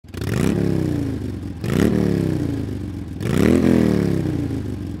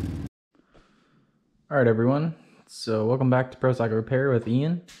Alright everyone, so welcome back to Pro Cycle Repair with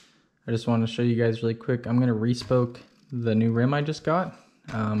Ian. I just wanted to show you guys really quick. I'm going to respoke the new rim I just got.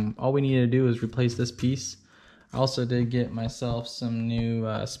 All we needed to do is replace this piece. I also did get myself some new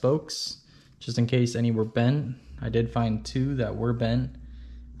spokes, just in case any were bent. I did find two that were bent.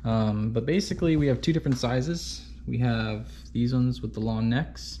 But basically we have two different sizes. We have these ones with the long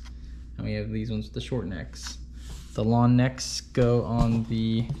necks, and we have these ones with the short necks. The long necks go on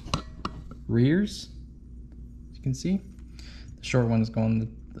the rears. You can see the short ones go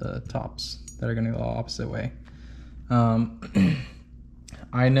on the tops that are going to go opposite way.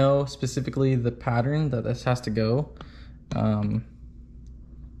 I know specifically the pattern that this has to go,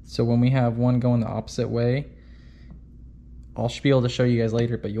 so when we have one going the opposite way, I'll be able to show you guys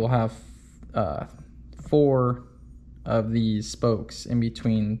later, but you'll have 4 of these spokes in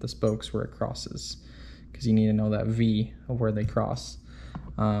between the spokes where it crosses, because you need to know that V of where they cross.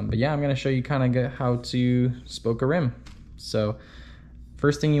 But yeah, I'm going to show you kind of how to spoke a rim. So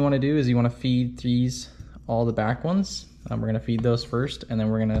first thing you want to do is you want to feed these, all the back ones. We're going to feed those first, and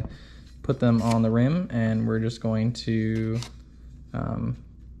then we're going to put them on the rim, and we're just going to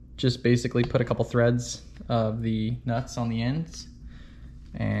just basically put a couple threads of the nuts on the ends,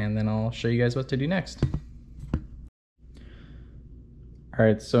 and then I'll show you guys what to do next.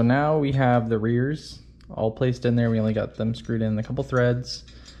 Alright, so now we have the rears all placed in there. We only got them screwed in a couple threads,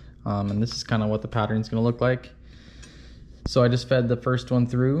 and this is kind of what the pattern is going to look like. So I just fed the first one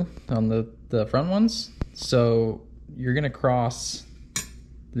through on the front ones. So you're going to cross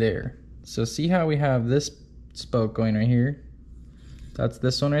there. So see how we have this spoke going right here? That's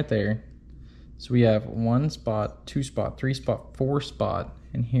this one right there. So we have 1 spot, 2 spot, 3 spot, 4 spot,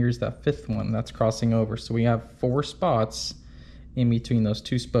 and here's that 5th one that's crossing over. So we have 4 spots in between those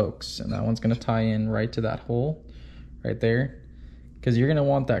 2 spokes, and that one's going to tie in right to that hole right there, because you're going to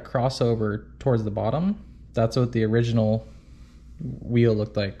want that crossover towards the bottom. That's what the original wheel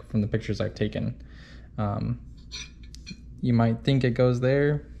looked like from the pictures I've taken. You might think it goes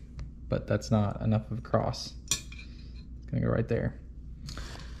there, but that's not enough of a cross. It's going to go right there.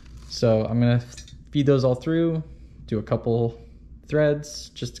 So I'm going to feed those all through, do a couple threads,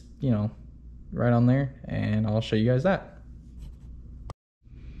 just, you know, right on there, and I'll show you guys that.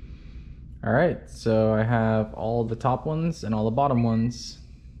 Alright, so I have all the top ones and all the bottom ones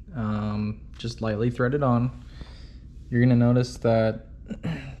just lightly threaded on. You're going to notice that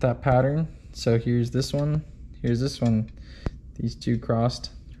that pattern, so here's this one, these 2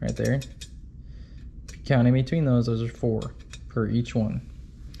 crossed right there. If you count in between those are 4 per each one.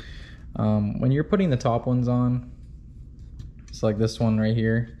 When you're putting the top ones on, it's like this one right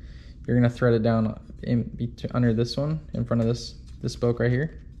here, you're going to thread it down under this one, in front of this spoke right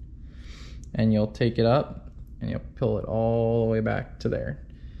here. And you'll take it up and you'll pull it all the way back to there.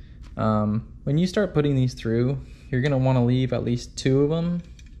 When you start putting these through, you're going to want to leave at least 2 of them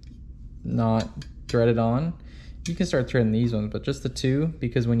not threaded on. You can start threading these ones, but just the 2,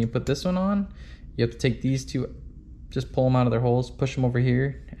 because when you put this one on, you have to take these 2, just pull them out of their holes, push them over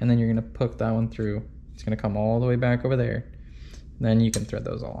here, and then you're going to put that one through. It's going to come all the way back over there. Then you can thread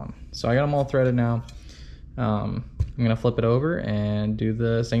those all on. So I got them all threaded now. I'm going to flip it over and do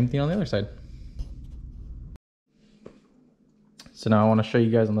the same thing on the other side. So now I want to show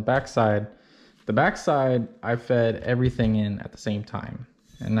you guys on the back side. The back side, I fed everything in at the same time.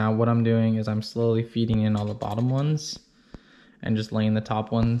 And now what I'm doing is I'm slowly feeding in all the bottom ones and just laying the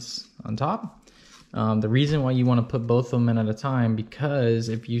top ones on top. The reason why you want to put both of them in at a time, because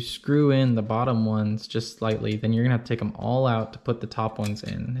if you screw in the bottom ones just slightly, then you're going to have to take them all out to put the top ones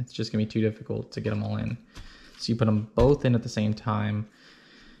in. It's just going to be too difficult to get them all in. So you put them both in at the same time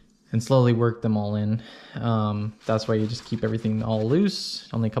and slowly work them all in. That's why you just keep everything all loose,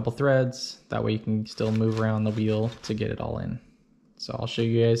 only a couple threads. That way you can still move around the wheel to get it all in. So I'll show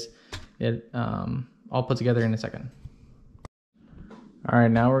you guys it all put together in a second. All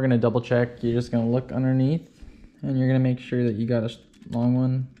right, now we're gonna double check. You're just gonna look underneath, and you're gonna make sure that you got a long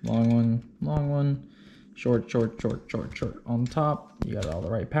one, long one, long one, short, short, short, short, short on top. You got all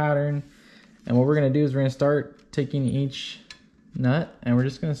the right pattern. And what we're gonna do is we're gonna start taking each nut, and we're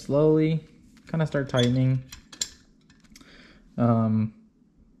just going to slowly kind of start tightening. Don't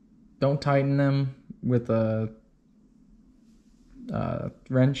tighten them with a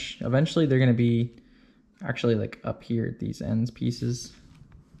wrench. Eventually they're going to be actually like up here. These ends pieces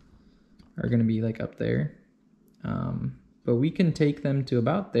are going to be like up there, but we can take them to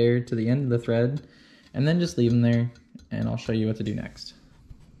about there, to the end of the thread, and then just leave them there, and I'll show you what to do next.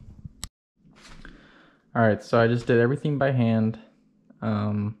 Alright, so I just did everything by hand,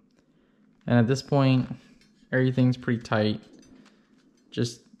 and at this point everything's pretty tight.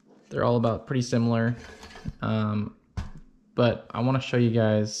 Just They're all about pretty similar. But I want to show you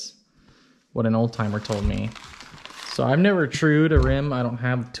guys what an old timer told me. So I've never trued a rim. I don't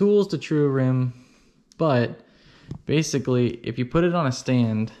have the tools to true a rim, but basically if you put it on a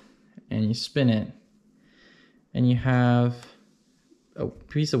stand and you spin it and you have a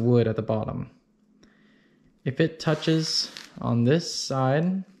piece of wood at the bottom, if it touches on this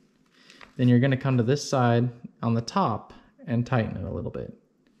side, then you're going to come to this side on the top and tighten it a little bit,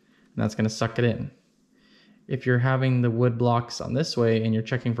 and that's going to suck it in. If you're having the wood blocks on this way and you're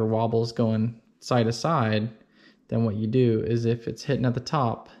checking for wobbles going side to side, then what you do is if it's hitting at the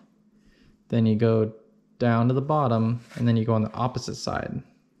top, then you go down to the bottom and then you go on the opposite side.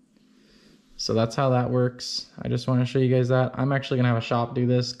 So that's how that works. I just want to show you guys that. I'm actually gonna have a shop do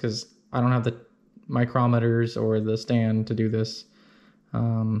this because I don't have the micrometers or the stand to do this.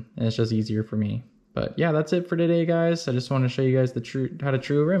 And it's just easier for me. But yeah, that's it for today, guys. I just want to show you guys how to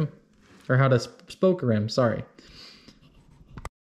true a rim, or how to spoke a rim, sorry.